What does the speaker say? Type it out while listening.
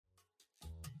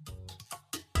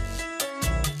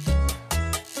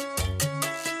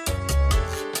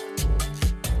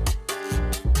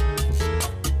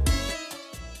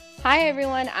Hi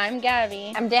everyone, I'm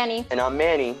Gabby. I'm Danny. And I'm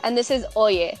Manny. And this is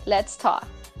Oye, Let's Talk.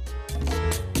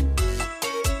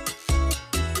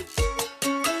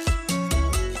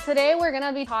 Today we're going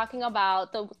to be talking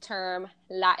about the term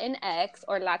Latinx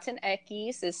or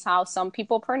Latinx is how some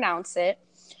people pronounce it.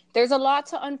 There's a lot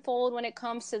to unfold when it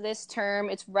comes to this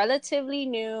term. It's relatively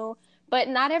new, but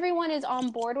not everyone is on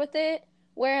board with it,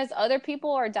 whereas other people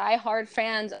are diehard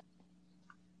fans,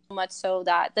 so much so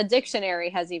that the dictionary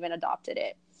has even adopted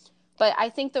it. But I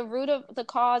think the root of the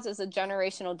cause is the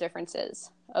generational differences.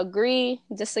 Agree?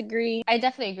 Disagree? I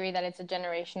definitely agree that it's a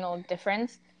generational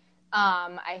difference.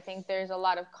 I think there's a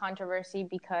lot of controversy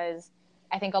because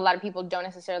I think a lot of people don't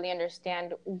necessarily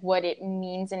understand what it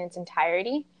means in its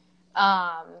entirety.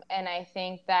 And I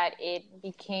think that it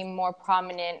became more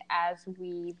prominent as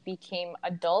we became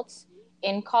adults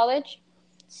in college.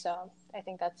 So I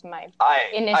think that's my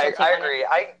initial take on it. I agree.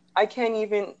 I can't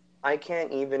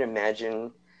even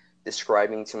imagine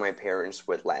describing to my parents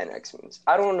what Latinx means.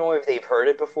 I don't know if they've heard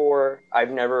it before. I've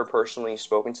never personally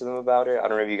spoken to them about it. I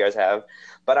don't know if you guys have,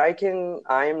 but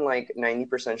I'm like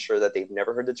 90% sure that they've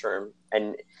never heard the term.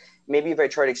 And maybe if I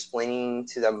tried explaining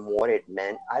to them what it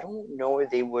meant, I don't know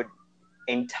if they would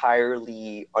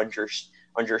entirely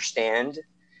understand.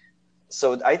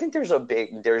 So I think there's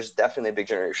definitely a big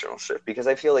generational shift, because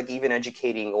I feel like even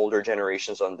educating older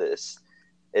generations on this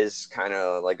is kind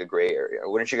of like a gray area.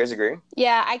 Wouldn't you guys agree?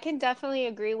 Yeah, I can definitely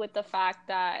agree with the fact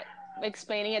that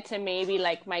explaining it to maybe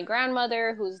like my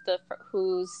grandmother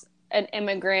who's an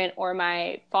immigrant, or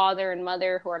my father and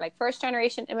mother who are like first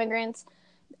generation immigrants,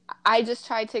 I just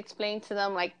tried to explain to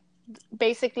them like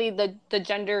basically the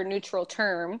gender neutral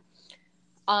term.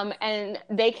 And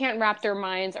they can't wrap their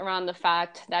minds around the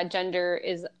fact that gender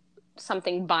is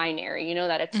something binary,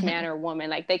 that it's man or woman.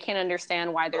 Like they can't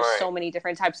understand why there's so many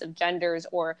different types of genders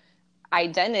or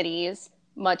identities,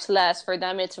 much less for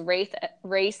them it's race,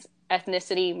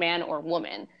 ethnicity, man or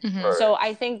woman. So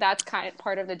I think that's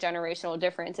part of the generational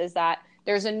difference, is that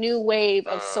there's a new wave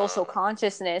of social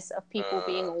consciousness of people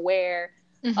being aware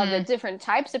of the different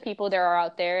types of people there are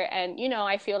out there. And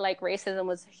I feel like racism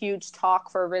was huge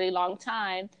talk for a really long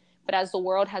time, but as the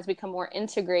world has become more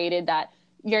integrated, that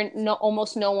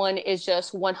almost no one is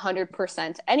just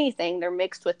 100% anything. They're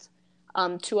mixed with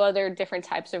two other different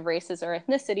types of races or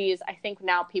ethnicities. I think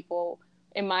now people,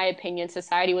 in my opinion,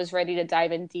 society was ready to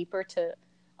dive in deeper to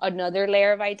another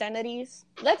layer of identities.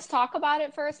 Let's talk about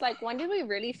it first. Like, when did we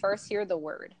really first hear the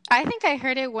word? I think I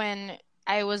heard it when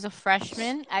I was a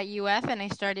freshman at UF and I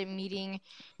started meeting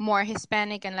more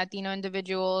Hispanic and Latino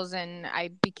individuals, and I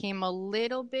became a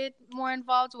little bit more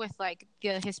involved with like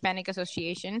the Hispanic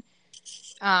Association.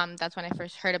 That's when I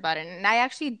first heard about it. And I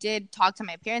actually did talk to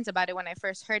my parents about it when I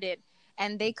first heard it,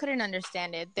 and they couldn't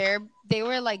understand it. They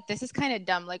were like, this is kind of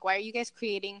dumb. Like, why are you guys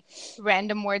creating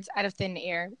random words out of thin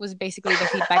air? Was basically the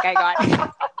feedback I got.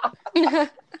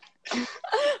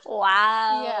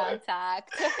 Wow. Yeah.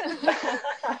 Tact.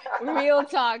 Real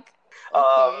talk.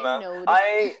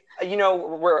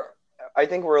 I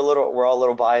think we're all a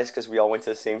little biased because we all went to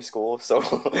the same school. So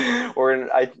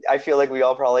I feel like we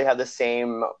all probably have the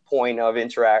same point of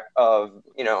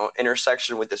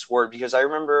intersection with this word, because I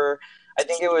remember, I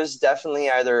think it was definitely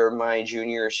either my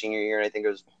junior or senior year, and I think it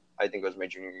was my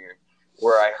junior year,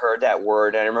 where I heard that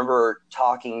word. And I remember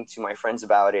talking to my friends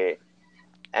about it,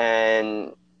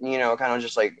 and kind of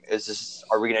just like,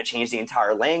 are we going to change the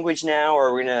entire language now? Or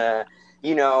are we going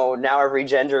to, now every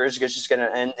gender is just going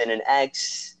to end in an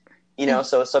X,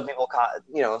 so some people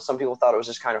thought it was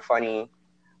just kind of funny.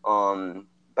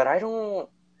 But I don't,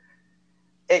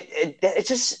 then it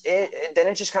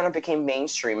just kind of became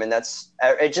mainstream, and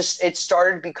it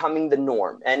started becoming the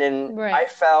norm. And then I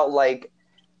felt like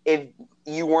if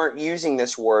you weren't using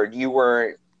this word, you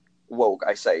weren't woke.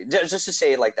 I say, just to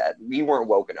say it like that, you weren't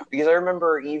woke enough. Because I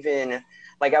remember even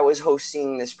like I was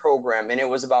hosting this program, and it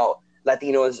was about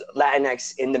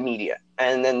Latinx in the media,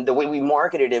 and then the way we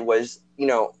marketed it was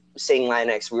saying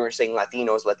Latinx. We weren't saying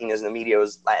Latinos in the media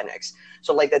was Latinx.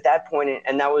 So like at that point,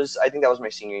 and I think that was my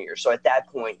senior year, so at that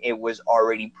point it was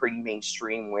already pretty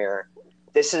mainstream, where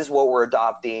this is what we're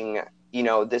adopting.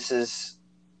 This is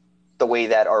the way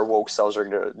that our woke selves are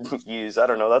going to use. I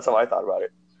don't know, that's how I thought about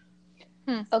it.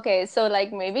 Okay, so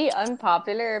like maybe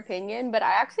unpopular opinion, but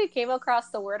I actually came across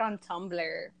the word on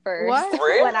Tumblr first. What?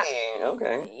 Really?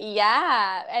 Okay.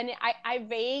 Yeah, and I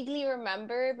vaguely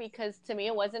remember, because to me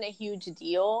it wasn't a huge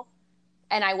deal,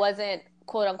 and I wasn't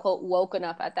quote unquote woke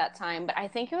enough at that time. But I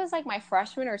think it was like my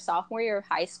freshman or sophomore year of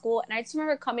high school, and I just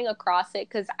remember coming across it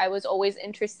because I was always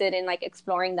interested in like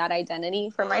exploring that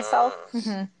identity for myself.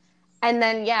 And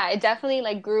then it definitely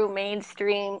like grew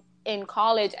mainstream in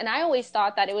college, and I always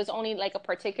thought that it was only like a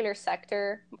particular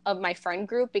sector of my friend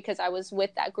group, because I was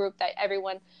with that group that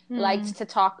everyone liked to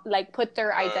talk, like put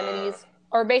their identities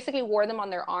or basically wore them on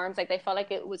their arms, like they felt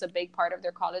like it was a big part of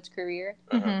their college career.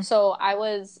 So I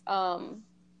was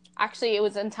actually, it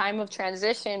was in time of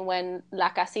transition when La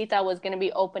Casita was going to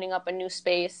be opening up a new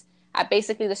space at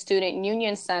basically the Student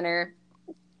Union Center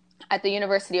at the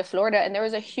University of Florida, and there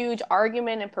was a huge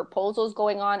argument and proposals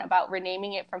going on about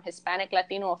renaming it from Hispanic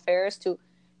Latino Affairs to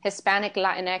Hispanic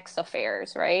Latinx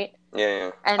Affairs, right?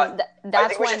 Yeah. And that's I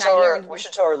think when I learned. we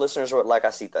should tell our listeners what La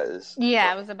Casita is.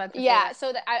 Yeah, I was about to say. Yeah,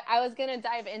 so I was going to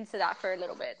dive into that for a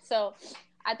little bit. So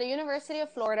at the University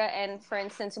of Florida, and for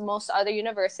instance, most other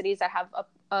universities that have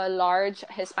a large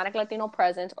Hispanic Latino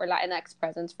presence or Latinx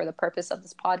presence for the purpose of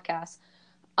this podcast,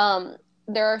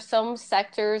 there are some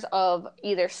sectors of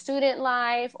either student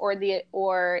life or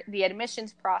the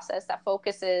admissions process that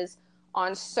focuses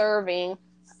on serving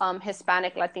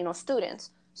Hispanic Latino students.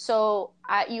 So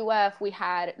at UF, we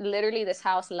had literally this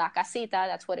house, La Casita,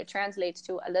 that's what it translates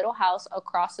to, a little house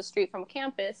across the street from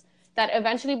campus that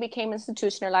eventually became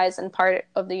institutionalized and part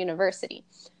of the university.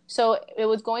 So it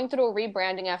was going through a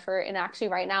rebranding effort, and actually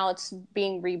right now it's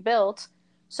being rebuilt.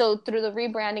 So through the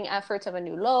rebranding efforts of a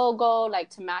new logo, like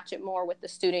to match it more with the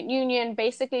student union,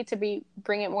 basically to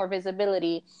bring it more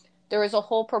visibility, there was a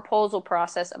whole proposal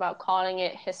process about calling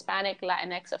it Hispanic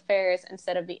Latinx Affairs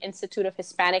instead of the Institute of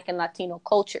Hispanic and Latino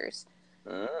Cultures.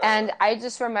 And I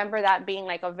just remember that being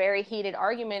like a very heated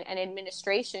argument, and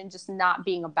administration just not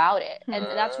being about it. And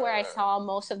that's where I saw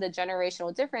most of the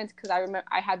generational difference, because I remember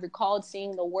I had recalled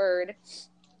seeing the word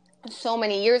so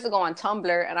many years ago on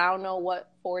Tumblr, and I don't know what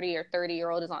 40 or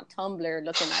 30-year-old is on Tumblr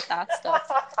looking at that stuff.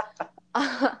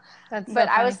 But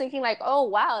I was thinking like, oh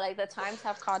wow, like the times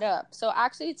have caught up. So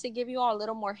actually, to give you all a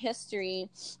little more history,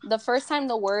 the first time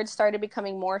the word started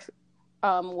becoming more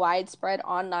widespread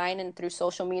online and through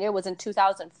social media was in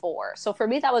 2004. So for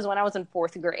me, that was when I was in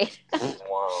 4th grade.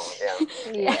 Wow,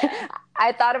 yeah.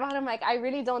 I thought about it, I'm like, I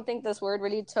really don't think this word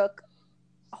really took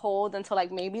hold until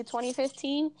like maybe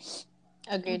 2015.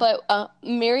 Agreed. But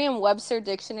Merriam-Webster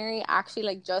Dictionary actually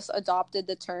like just adopted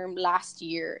the term last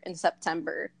year in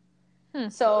September.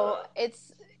 So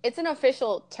it's an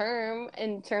official term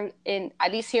in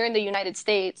at least here in the United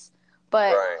States.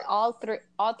 But all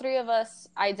three of us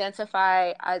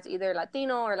identify as either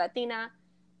Latino or Latina.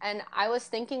 And I was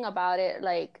thinking about it,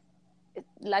 like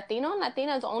Latino and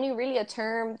Latina is only really a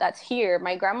term that's here.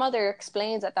 My grandmother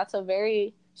explains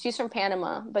that she's from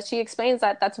Panama, but she explains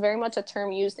that that's very much a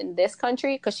term used in this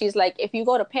country, because she's like, if you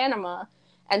go to Panama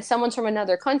and someone's from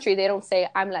another country, they don't say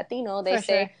I'm Latino. They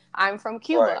say I'm from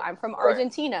Cuba, I'm from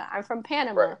Argentina, I'm from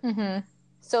Panama.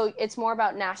 So it's more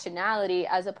about nationality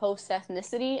as opposed to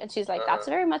ethnicity. And she's like, that's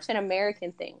very much an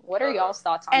American thing. What are y'all's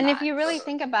thoughts on that? And if you really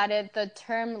think about it, the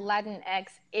term Latinx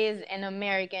is an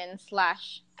American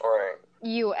 /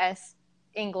 U.S.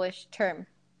 English term.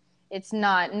 It's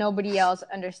not, nobody else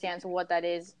understands what that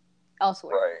is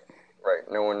elsewhere. Right.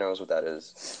 No one knows what that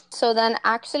is. So then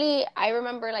actually, I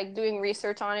remember like doing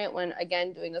research on it when,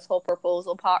 again, doing this whole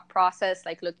proposal process,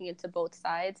 like looking into both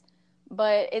sides.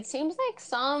 But it seems like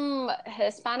some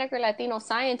Hispanic or Latino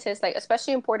scientists, like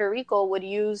especially in Puerto Rico, would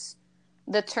use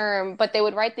the term, but they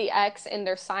would write the X in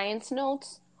their science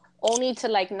notes only to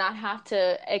like not have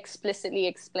to explicitly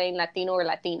explain Latino or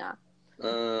Latina.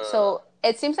 So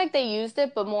it seems like they used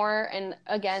it, but more, and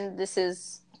again, this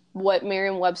is what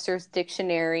Merriam-Webster's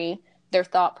dictionary, their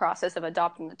thought process of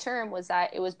adopting the term was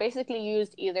that it was basically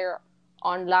used either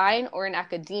online or in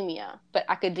academia, but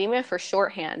academia for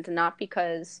shorthand, not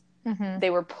because they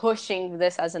were pushing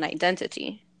this as an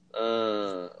identity.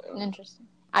 Interesting.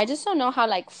 I just don't know how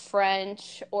like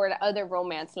French or the other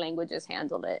Romance languages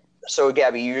handled it. So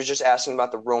Gabby, you were just asking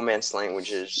about the Romance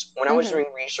languages. When I was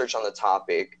doing research on the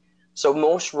topic, so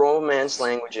most Romance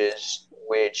languages,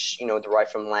 which,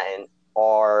 derive from Latin,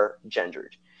 are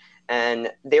gendered.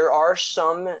 And there are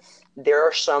some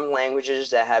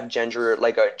languages that have gender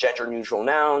neutral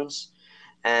nouns.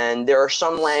 And there are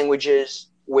some languages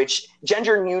which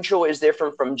gender neutral is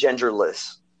different from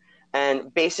genderless.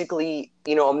 And basically,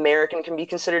 American can be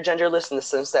considered genderless in the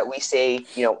sense that we say,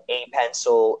 a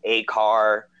pencil, a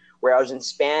car, whereas in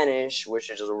Spanish, which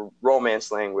is a Romance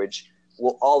language,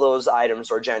 well, all those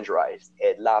items are genderized.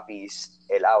 El lápiz,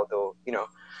 el auto,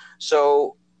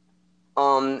 So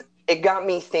it got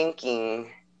me thinking,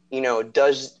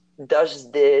 does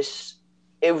this,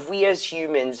 if we as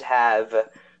humans have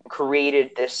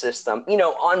created this system,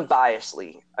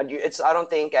 unbiasedly, I don't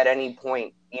think at any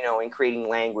point, in creating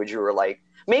language, you were like,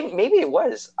 maybe it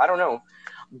was, I don't know.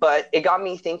 But it got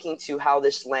me thinking to how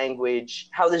this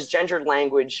gendered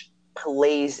language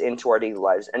plays into our daily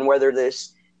lives, and whether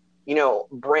this,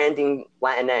 branding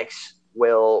Latinx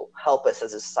will help us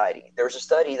as a society. There was a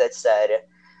study that said,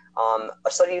 a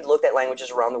study looked at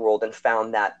languages around the world and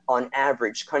found that on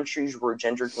average, countries where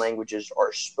gendered languages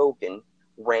are spoken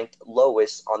ranked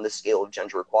lowest on the scale of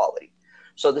gender equality.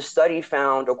 So the study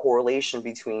found a correlation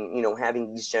between,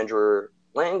 having these gender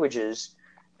languages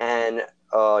and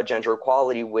gender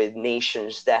equality with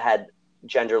nations that had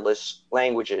genderless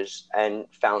languages, and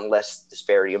found less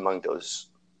disparity among those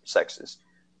sexes.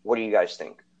 What do you guys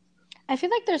think? I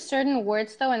feel like there's certain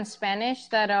words though in Spanish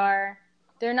that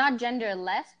they're not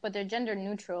genderless, but they're gender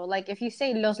neutral. Like if you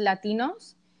say los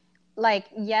Latinos, like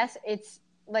yes, it's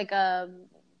like a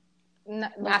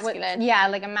masculine.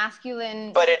 Like a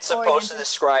masculine. But it's supposed to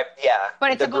describe,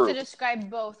 But it's supposed group. to describe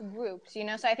both groups,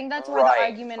 So I think that's where the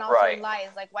argument also lies.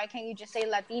 Like, why can't you just say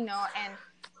Latino and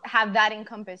have that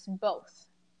encompass both?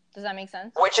 Does that make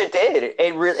sense? Which it did.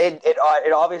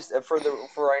 It obviously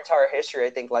for our entire history, I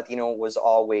think Latino was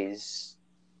always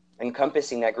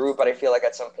encompassing that group. But I feel like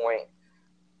at some point.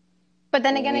 But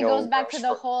then again, it goes back to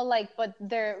the whole but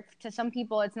to some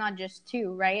people, it's not just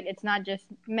two, right? It's not just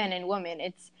men and women.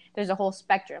 There's a whole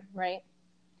spectrum, right?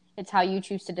 It's how you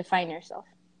choose to define yourself.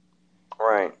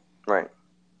 Right.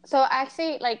 So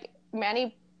actually,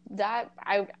 Manny,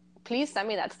 please send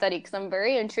me that study, because I'm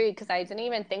very intrigued, because I didn't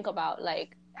even think about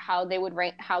how they would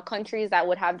rank, how countries that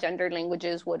would have gendered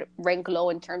languages would rank low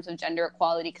in terms of gender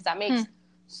equality, because that makes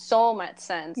so much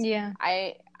sense. Yeah.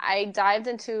 I dived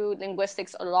into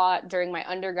linguistics a lot during my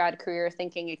undergrad career,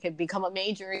 thinking it could become a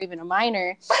major, even a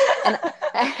minor.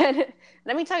 And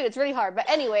let me tell you, it's really hard. But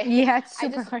anyway. Yeah, it's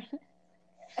super hard.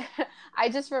 I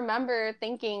just remember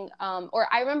thinking, or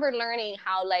I remember learning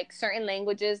how certain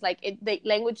languages, the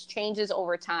language changes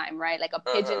over time, right? Like a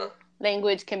pidgin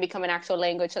language can become an actual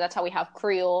language. So that's how we have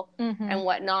Creole and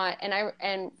whatnot.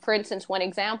 And for instance, one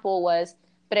example was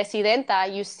presidenta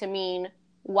used to mean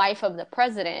wife of the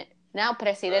president. Now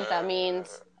presidenta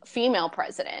means female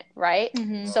president, right?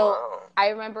 Mm-hmm. So I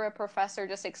remember a professor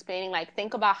just explaining,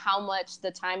 think about how much the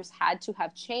times had to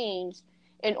have changed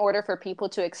in order for people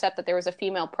to accept that there was a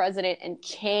female president and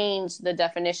change the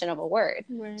definition of a word.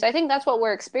 Right. So I think that's what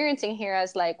we're experiencing here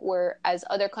as as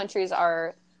other countries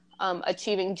are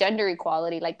achieving gender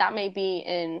equality. That may be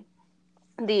in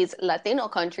these Latino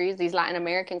countries, these Latin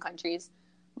American countries,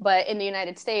 but in the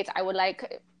United States, I would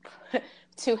like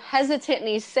to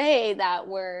hesitantly say that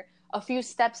we're a few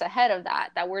steps ahead of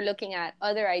that we're looking at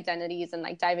other identities and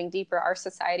diving deeper. Our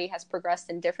society has progressed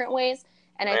in different ways.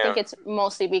 And I think it's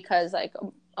mostly because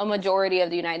a majority of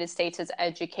the United States is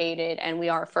educated and we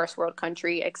are a first world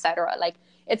country, etc.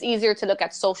 It's easier to look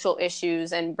at social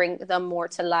issues and bring them more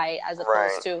to light as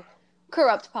opposed to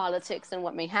corrupt politics and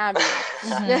what may have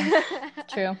you.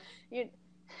 True.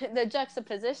 The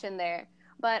juxtaposition there.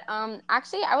 But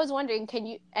actually, I was wondering,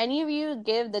 can any of you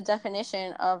give the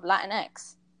definition of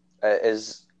Latinx?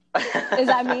 Is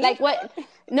that me? What?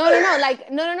 No.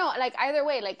 No. Either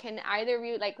way, can either of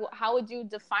you how would you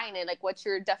define it? What's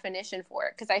your definition for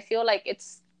it? Because I feel like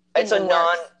it's a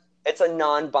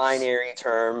non-binary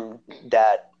term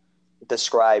that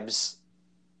describes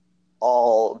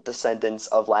all descendants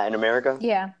of Latin America.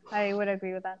 Yeah, I would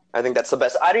agree with that. I think that's the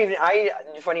best.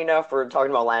 Funny enough, we're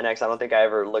talking about Latinx. I don't think I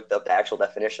ever looked up the actual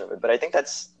definition of it, but I think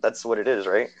that's what it is,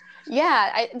 right?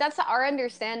 Yeah, that's our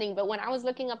understanding. But when I was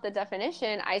looking up the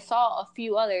definition, I saw a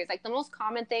few others. The most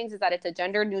common things is that it's a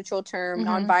gender neutral term,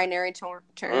 non-binary term.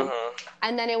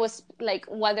 And then it was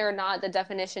whether or not the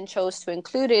definition chose to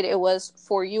include it, it was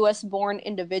for U.S. born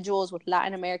individuals with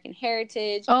Latin American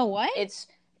heritage. Oh, what?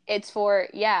 It's for,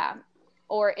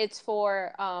 or it's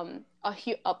for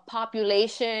a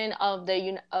population of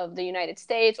the United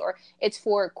States, or it's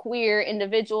for queer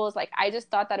individuals. I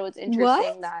just thought that it was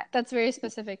interesting. What? That's very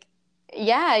specific.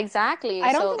 Yeah, exactly.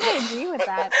 I don't think I agree with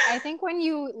that. I think when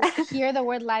you hear the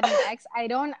word Latinx, I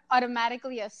don't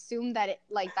automatically assume that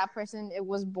that person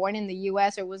was born in the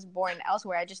U.S. or was born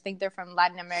elsewhere. I just think they're from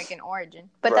Latin American origin.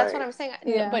 But that's what I'm saying.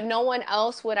 Yeah. But no one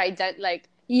else would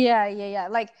Yeah.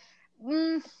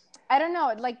 I don't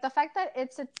know. The fact that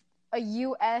it's a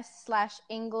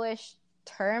U.S./English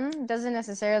term doesn't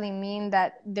necessarily mean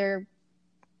that they're,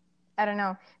 I don't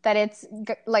know, that it's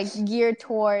geared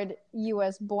toward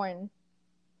U.S. born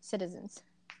citizens.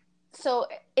 So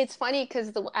it's funny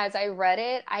because as I read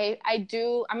it, I'm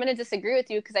going to disagree with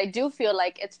you, because I do feel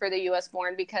like it's for the U.S.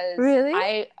 born, because really?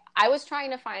 I was trying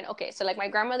to find, okay, so my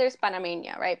grandmother's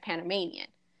Panameña, right? Panamanian.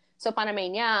 So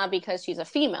Panameña because she's a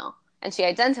female and she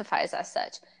identifies as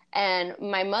such. And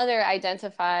my mother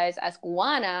identifies as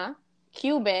Cubana,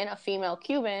 Cuban, a female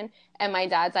Cuban. And my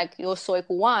dad's yo soy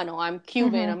cubano, I'm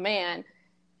Cuban, a man.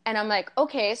 And I'm like,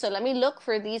 okay, so let me look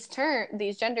for these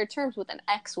gender terms with an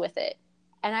X with it.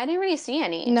 And I didn't really see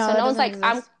any. No, So that no one's doesn't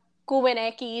like, I'm exist. Cuban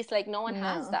X, like no one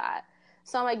has No. that.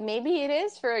 So I'm like, maybe it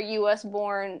is for US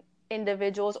born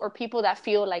individuals or people that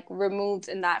feel like removed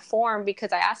in that form.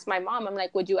 Because I asked my mom, I'm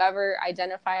like, would you ever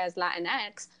identify as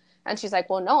Latinx? And she's like,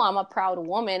 well, no, I'm a proud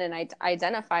woman and I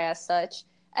identify as such.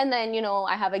 And then, you know,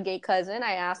 I have a gay cousin.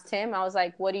 I asked him, I was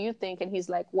like, what do you think? And he's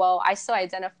like, well, I still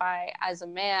identify as a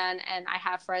man. And I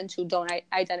have friends who don't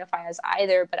identify as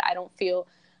either, but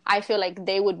I feel like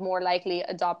they would more likely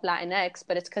adopt Latinx,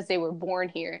 but it's because they were born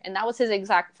here. And that was his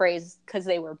exact phrase, because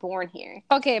they were born here.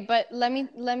 Okay, but let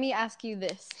me ask you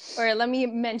this, or let me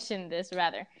mention this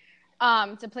rather.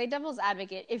 To play devil's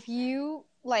advocate, if you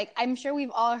like, I'm sure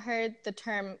we've all heard the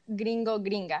term gringo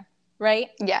gringa,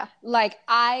 right? Yeah. Like,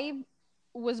 I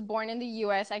was born in the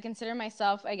US. I consider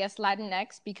myself, I guess,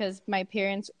 Latinx because my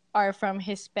parents are from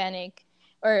Hispanic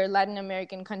or Latin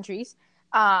American countries.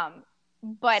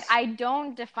 But I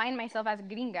don't define myself as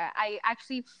gringa. I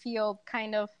actually feel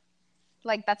kind of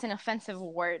like that's an offensive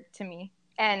word to me.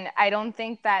 And I don't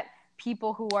think that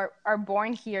people who are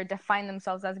born here define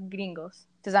themselves as gringos.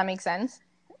 Does that make sense?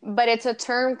 But it's a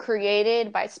term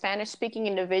created by Spanish speaking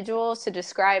individuals to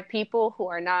describe people who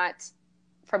are not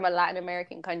from a Latin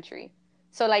American country.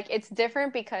 So, like, it's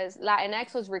different because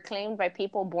Latinx was reclaimed by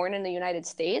people born in the United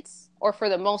States, or for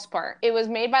the most part. It was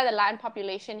made by the Latin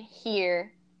population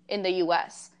here in the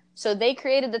US. So they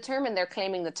created the term and they're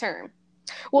claiming the term.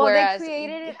 Well, Whereas, they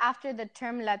created it after the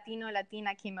term Latino,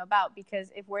 Latina came about,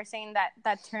 because if we're saying that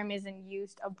that term isn't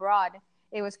used abroad,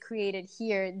 it was created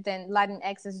here, then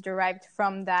Latinx is derived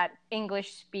from that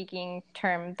English-speaking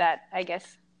term that I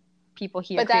guess people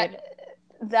here but created.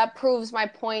 that proves my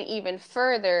point even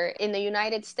further. In the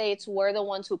United States, we're the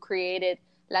ones who created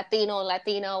Latino,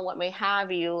 Latina, what may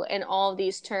have you, and all of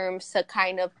these terms to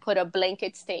kind of put a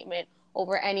blanket statement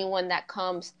over anyone that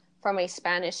comes from a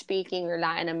Spanish speaking or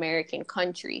Latin American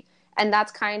country. And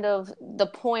that's kind of the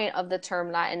point of the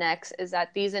term Latinx, is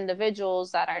that these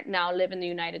individuals that are now live in the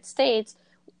United States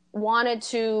wanted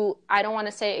to, I don't want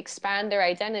to say expand their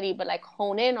identity, but like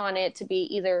hone in on it to be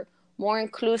either more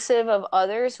inclusive of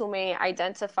others who may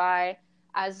identify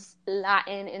as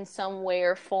Latin in some way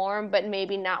or form, but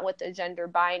maybe not with the gender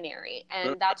binary.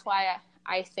 And that's why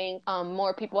I think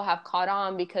more people have caught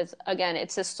on, because, again,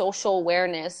 it's a social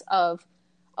awareness of,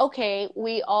 okay,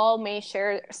 we all may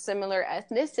share similar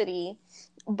ethnicity,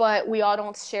 but we all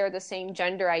don't share the same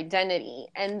gender identity.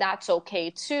 And that's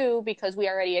okay too, because we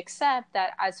already accept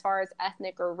that as far as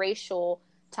ethnic or racial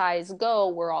ties go,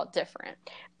 we're all different.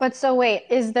 But so wait,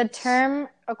 is the term,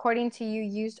 according to you,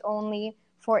 used only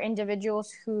for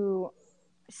individuals who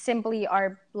simply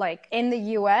are like in the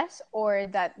US, or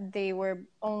that they were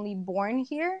only born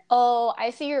here? Oh, I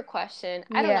see your question.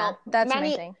 I don't know. That's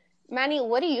my thing. Manny,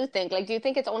 what do you think? Like, do you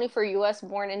think it's only for US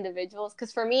born individuals?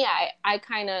 Because for me, I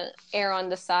kind of err on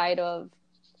the side of,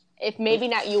 if maybe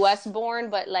not US born,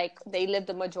 but like they live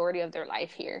the majority of their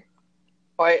life here.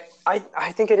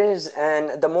 I think it is,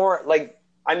 and the more like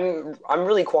I'm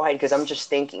really quiet because I'm just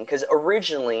thinking. Because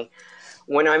originally,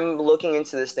 when I'm looking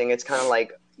into this thing, it's kind of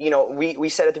like, we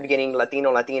said at the beginning,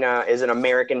 Latino, Latina is an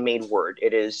American-made word.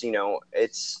 It is,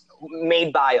 it's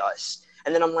made by us.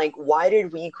 And then I'm like, why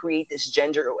did we create this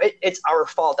gender? It's our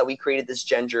fault that we created this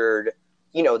gendered,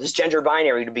 this gender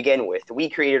binary to begin with. We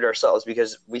created ourselves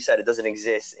because we said it doesn't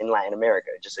exist in Latin America.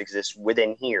 It just exists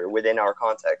within here, within our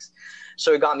context.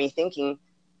 So it got me thinking,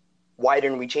 why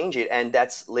didn't we change it? And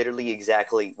that's literally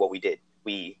exactly what we did.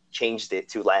 We changed it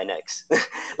to Latinx.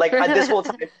 Like this whole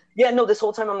time. Yeah, no, this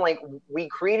whole time I'm like, we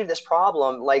created this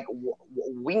problem. Like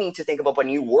we need to think about a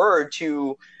new word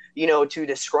to, to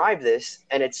describe this.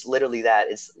 And it's literally that.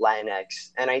 It's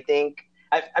Latinx. And I think,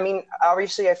 I mean,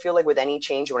 obviously I feel like with any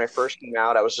change, when I first came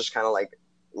out, I was just kind of like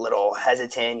little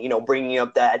hesitant, bringing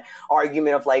up that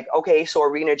argument of like, okay, so are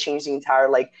we going to change the entire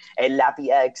like El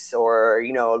Latinx or,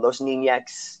 Los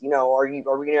Niñex, are we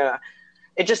going to,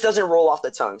 it just doesn't roll off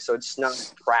the tongue. So it's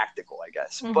not practical, I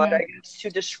guess. Mm-hmm. But I guess to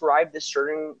describe this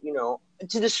certain,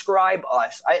 to describe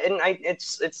us,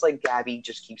 it's like Gabby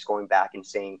just keeps going back and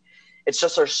saying, it's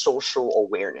just our social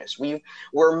awareness.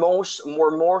 We're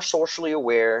more socially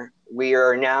aware. We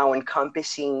are now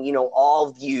encompassing,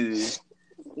 all views,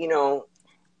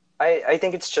 I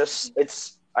think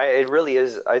it really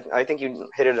is. I think you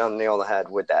hit it on the nail on the head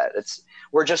with that.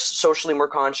 We're just socially more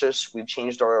conscious. We've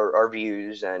changed our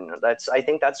views, and I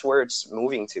think that's where it's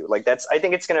moving to. Like I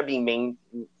think it's going to be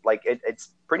it's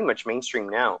pretty much mainstream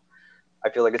now. I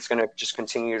feel like it's going to just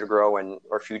continue to grow, and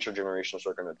our future generations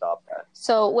are going to adopt that.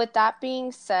 So with that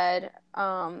being said,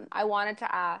 I wanted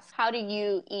to ask, how do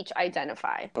you each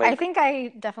identify? I think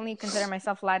I definitely consider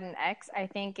myself Latinx. I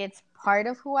think it's part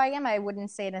of who I am. I wouldn't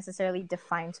say it necessarily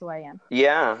defines who I am.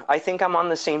 Yeah, I think I'm on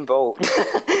the same boat.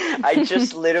 I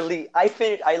just literally,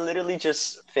 I literally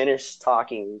just finished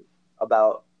talking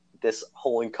about this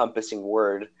whole encompassing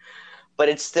word, but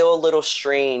it's still a little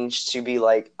strange to be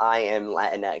like, I am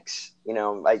Latinx. You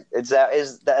know, like is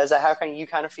that how you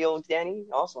kind of feel, Danny?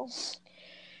 Also,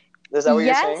 is that what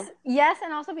you're saying? Yes,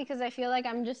 and also because I feel like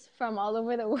I'm just from all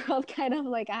over the world, kind of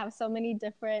like I have so many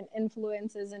different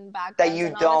influences and backgrounds. That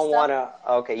you don't want to,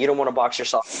 okay, you don't want to box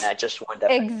yourself in that just one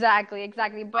definition.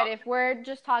 Exactly. But if we're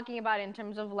just talking about in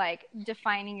terms of like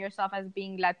defining yourself as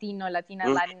being Latino, Latina,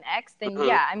 Latinx, then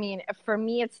yeah, I mean, for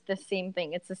me, it's the same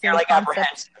thing. It's the same like concept.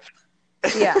 Apprehensive.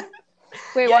 Yeah.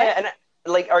 Wait, yeah, what? Yeah, and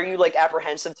like, are you like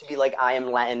apprehensive to be like, I am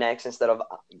Latinx instead of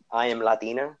I am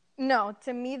Latina? No,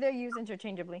 to me, they're used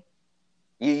interchangeably.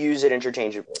 You use it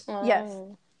interchangeably. Yes.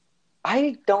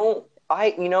 I don't.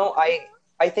 I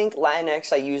think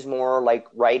Latinx I use more like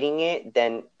writing it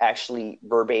than actually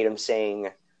verbatim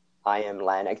saying I am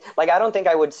Latinx. Like I don't think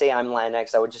I would say I'm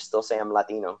Latinx. I would just still say I'm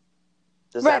Latino.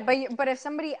 But if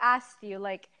somebody asked you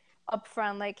like up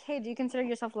front, like, hey, do you consider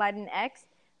yourself Latinx?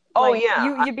 Oh like,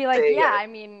 yeah, you'd be like, yeah. I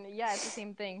mean, yeah, it's the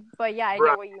same thing. But yeah, I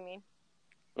get what you mean.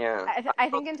 Yeah. I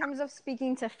think in terms of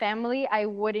speaking to family, I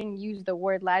wouldn't use the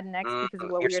word Latinx because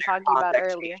of what we were talking about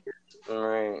earlier.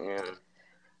 Right, yeah.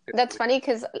 That's funny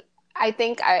because I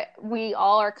think we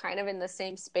all are kind of in the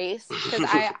same space because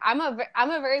I'm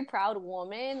a very proud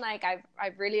woman. Like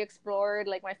I've really explored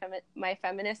like my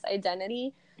feminist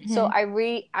identity. Mm-hmm. So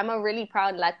I'm a really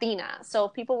proud Latina. So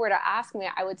if people were to ask me,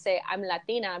 I would say I'm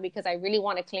Latina because I really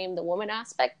want to claim the woman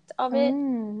aspect of it.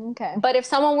 Okay. But if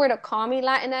someone were to call me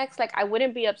Latinx, like I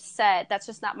wouldn't be upset. That's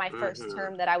just not my first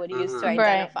term that I would use to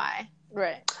identify.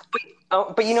 Right.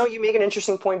 But you make an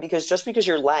interesting point because just because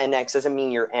you're Latinx doesn't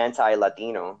mean you're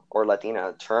anti-Latino or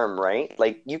Latina term, right?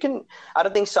 Like I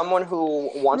don't think someone who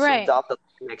wants to adopt the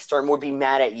Latinx term would be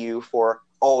mad at you for,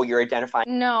 oh, you're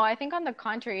identifying. No, I think on the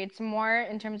contrary, it's more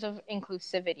in terms of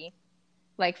inclusivity.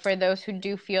 Like for those who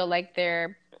do feel like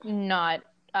they're not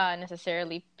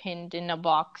necessarily pinned in a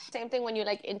box. Same thing when you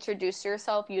like introduce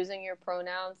yourself using your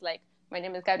pronouns, like my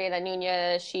name is Gabriela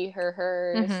Nunez, she, her,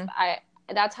 hers. Mm-hmm.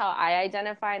 That's how I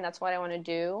identify, and that's what I want to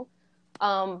do.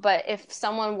 But if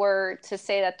someone were to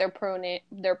say that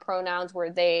their pronouns were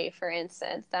they, for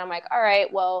instance, then I'm like, all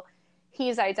right, well,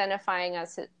 he's identifying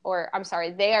as,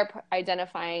 they are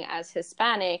identifying as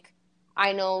Hispanic.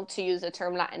 I know to use the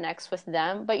term Latinx with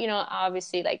them, but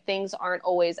obviously, like things aren't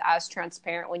always as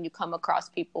transparent when you come across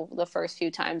people the first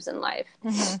few times in life.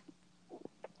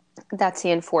 Mm-hmm. That's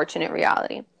the unfortunate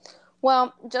reality.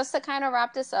 Well, just to kind of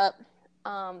wrap this up.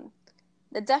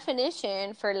 The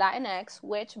definition for Latinx,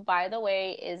 which, by the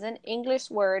way, is an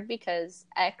English word because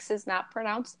X is not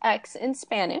pronounced X in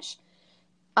Spanish.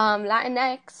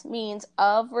 Latinx means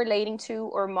of, relating to,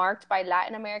 or marked by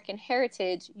Latin American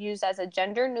heritage, used as a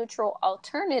gender-neutral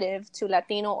alternative to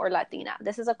Latino or Latina.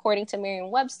 This is according to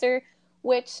Merriam-Webster,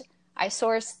 which I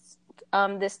sourced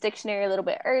this dictionary a little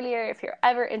bit earlier. If you're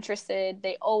ever interested,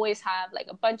 they always have like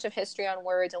a bunch of history on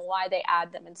words and why they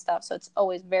add them and stuff, so it's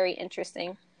always very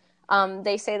interesting.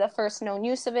 They say the first known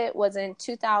use of it was in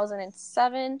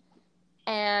 2007.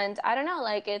 And I don't know,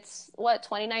 like it's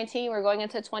 2019, we're going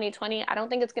into 2020. I don't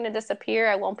think it's going to disappear.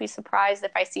 I won't be surprised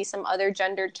if I see some other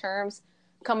gendered terms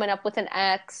coming up with an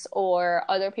X or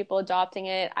other people adopting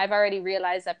it. I've already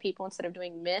realized that people, instead of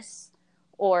doing Miss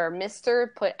or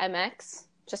Mr., put MX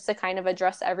just to kind of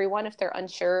address everyone if they're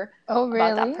unsure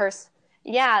about that person.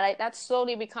 Yeah, like that's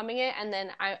slowly becoming it. And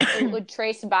then it would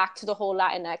trace back to the whole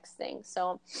Latinx thing.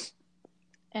 So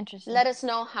interesting. Let us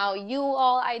know how you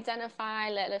all identify.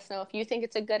 Let us know if you think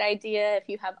it's a good idea. If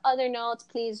you have other notes,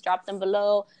 please drop them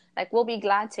below. Like, we'll be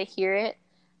glad to hear it.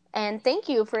 And thank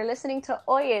you for listening to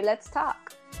Oye, Let's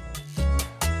Talk.